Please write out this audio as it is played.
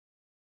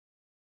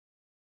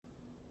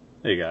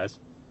Hey guys,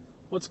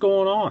 what's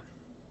going on?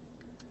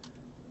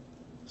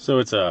 So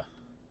it's a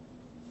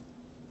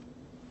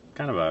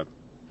kind of a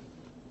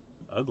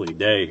ugly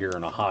day here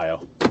in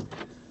Ohio.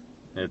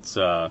 It's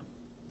kind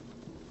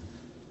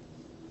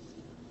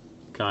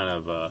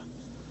of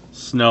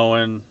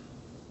snowing,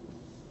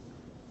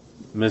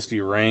 misty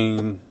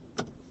rain,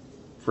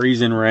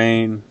 freezing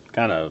rain,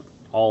 kind of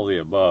all of the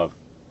above.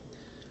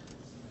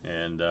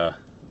 And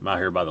I'm out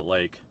here by the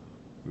lake.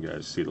 You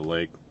guys see the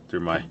lake through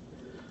my...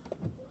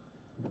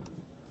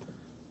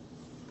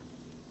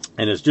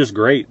 And it's just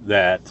great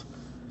that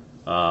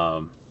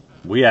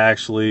we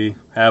actually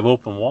have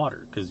open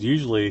water, because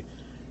usually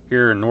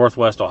here in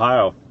Northwest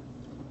Ohio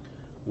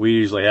we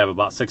usually have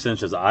about 6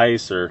 inches of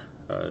ice, or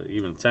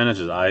even 10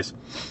 inches of ice,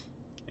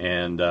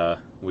 and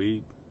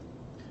we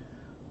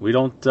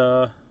don't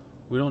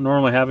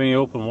normally have any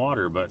open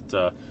water. But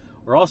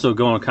we're also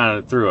going kind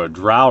of through a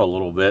drought a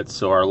little bit,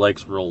 so our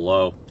lake's real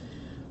low.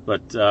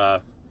 But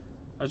I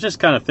was just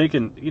kind of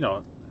thinking,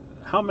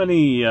 how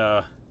many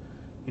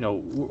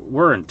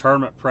we're in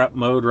tournament prep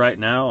mode right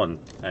now, and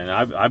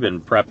I've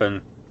been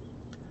prepping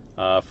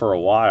for a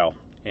while,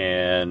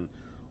 and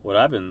what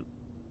I've been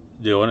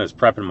doing is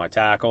prepping my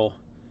tackle.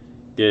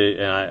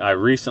 And I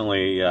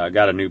recently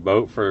got a new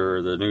boat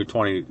for the new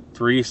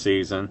 23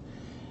 season,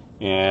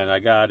 and I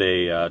got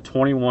a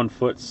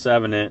 21-foot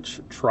 7-inch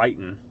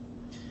Triton,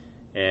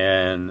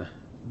 and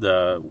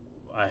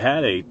I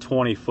had a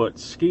 20-foot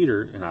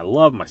Skeeter, and I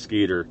love my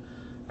Skeeter,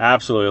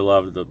 absolutely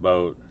loved the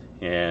boat,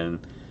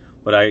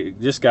 but I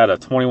just got a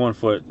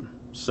 21-foot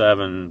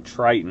 7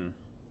 Triton,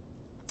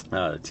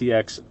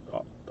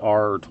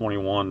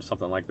 TXR21,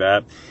 something like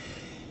that.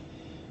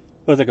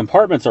 But the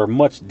compartments are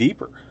much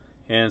deeper,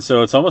 and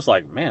so it's almost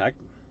like, man, I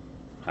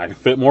can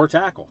fit more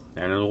tackle.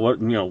 And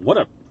what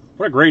a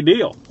great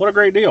deal! What a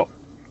great deal!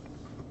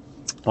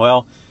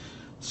 Well,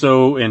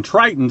 so in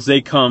Tritons,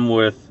 they come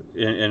with,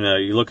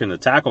 you look in the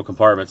tackle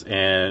compartments,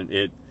 and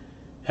it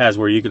has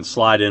where you can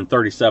slide in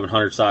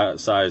 3,700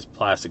 size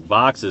plastic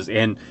boxes,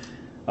 and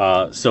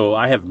so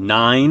I have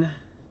 9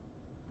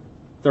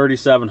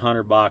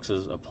 3,700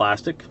 boxes of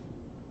plastic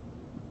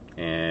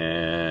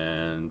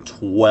and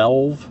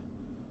 12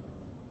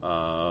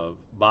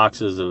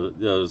 boxes of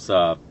those.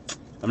 I'm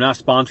not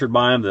sponsored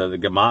by them. The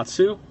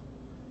Gamatsu,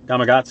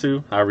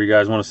 however you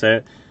guys want to say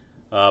it,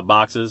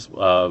 boxes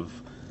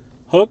of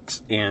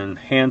hooks and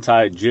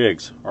hand-tied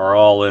jigs are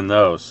all in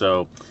those.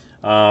 So,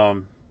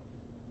 so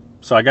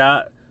I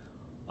got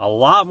a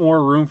lot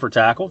more room for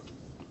tackle,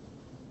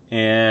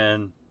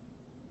 and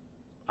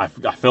I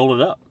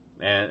filled it up,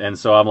 and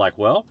so I'm like,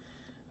 well,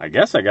 I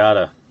guess I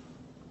gotta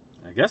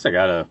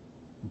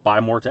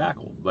buy more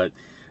tackle. But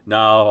no,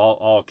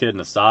 all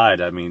kidding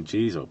aside, I mean,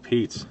 geez, oh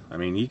Pete's, I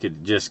mean, you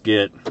could just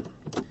get,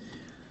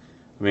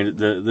 I mean,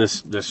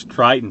 this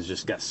Triton's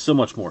just got so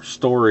much more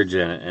storage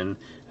in it, and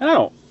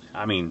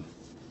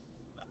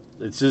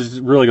it's just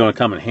really going to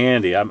come in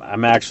handy.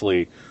 I'm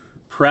actually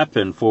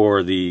prepping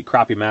for the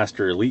Crappie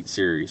Master Elite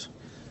Series.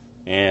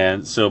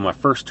 And so my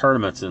first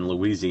tournament's in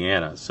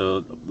Louisiana. So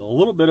a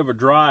little bit of a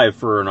drive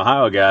for an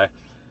Ohio guy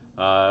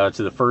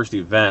to the first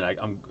event.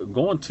 I'm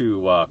going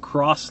to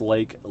Cross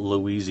Lake,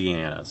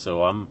 Louisiana.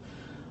 So I'm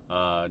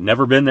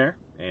never been there,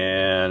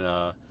 and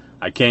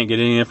I can't get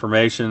any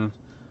information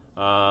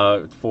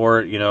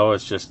for it.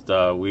 It's just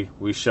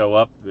we show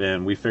up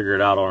and we figure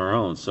it out on our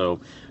own.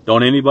 So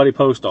don't anybody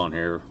post on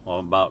here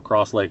about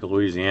Cross Lake,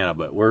 Louisiana.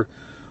 But we're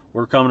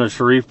coming to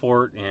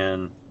Shreveport,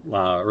 and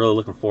really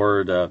looking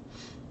forward to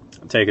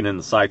taking in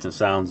the sights and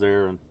sounds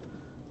there, and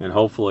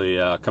hopefully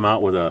come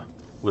out with a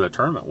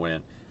tournament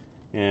win.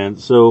 And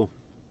so,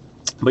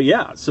 but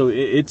yeah, so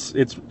it's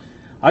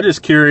I'm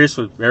just curious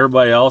with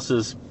everybody else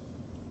is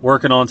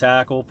working on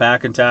tackle,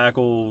 packing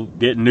tackle,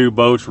 getting new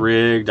boats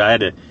rigged. I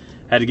had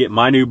to get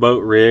my new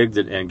boat rigged,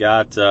 and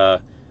got all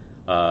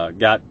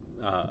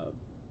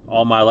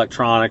my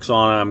electronics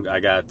on them. I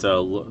got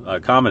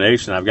a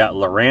combination. I've got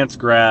Lowrance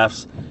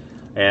graphs,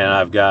 and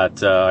I got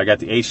the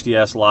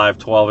HDS Live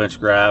 12-inch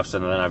graphs,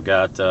 and then I've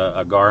got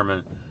a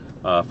Garmin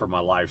for my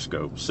live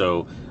scope.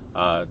 So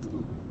got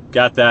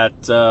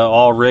that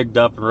all rigged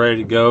up and ready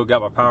to go.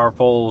 Got my power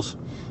poles.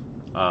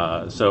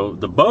 So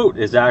the boat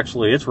is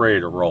actually, it's ready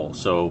to roll.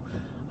 So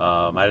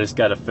I just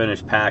got to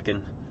finish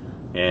packing,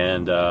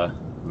 and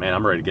man,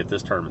 I'm ready to get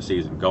this tournament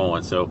season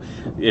going. So,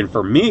 and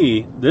for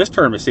me, this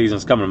tournament season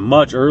is coming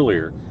much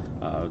earlier.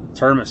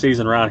 Tournament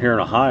season around here in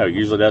Ohio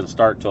usually doesn't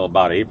start till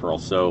about April.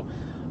 So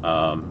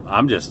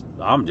I'm just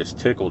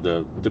tickled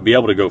to be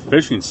able to go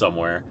fishing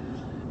somewhere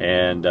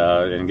and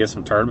get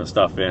some tournament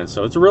stuff in.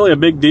 So it's really a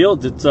big deal.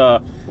 It's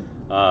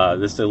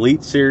this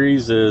Elite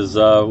Series is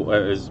I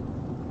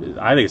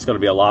think it's going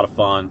to be a lot of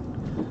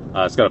fun.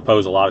 It's going to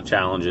pose a lot of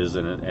challenges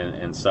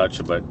and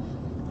such. But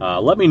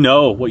let me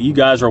know what you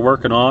guys are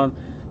working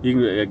on. You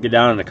can get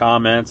down in the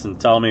comments and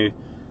tell me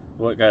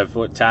what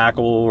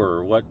tackle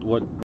or what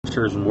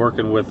is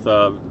working with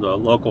the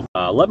local.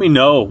 Let me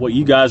know what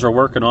you guys are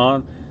working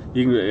on.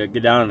 You can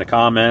get down in the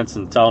comments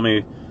and tell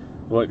me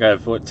what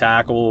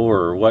tackle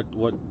or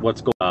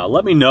what's going.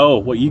 Let me know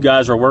what you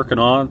guys are working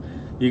on.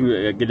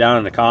 You can get down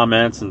in the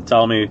comments and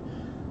tell me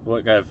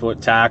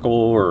what tackle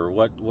or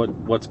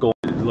what's going.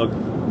 Look,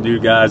 new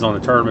guys on the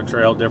tournament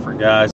trail, different guys.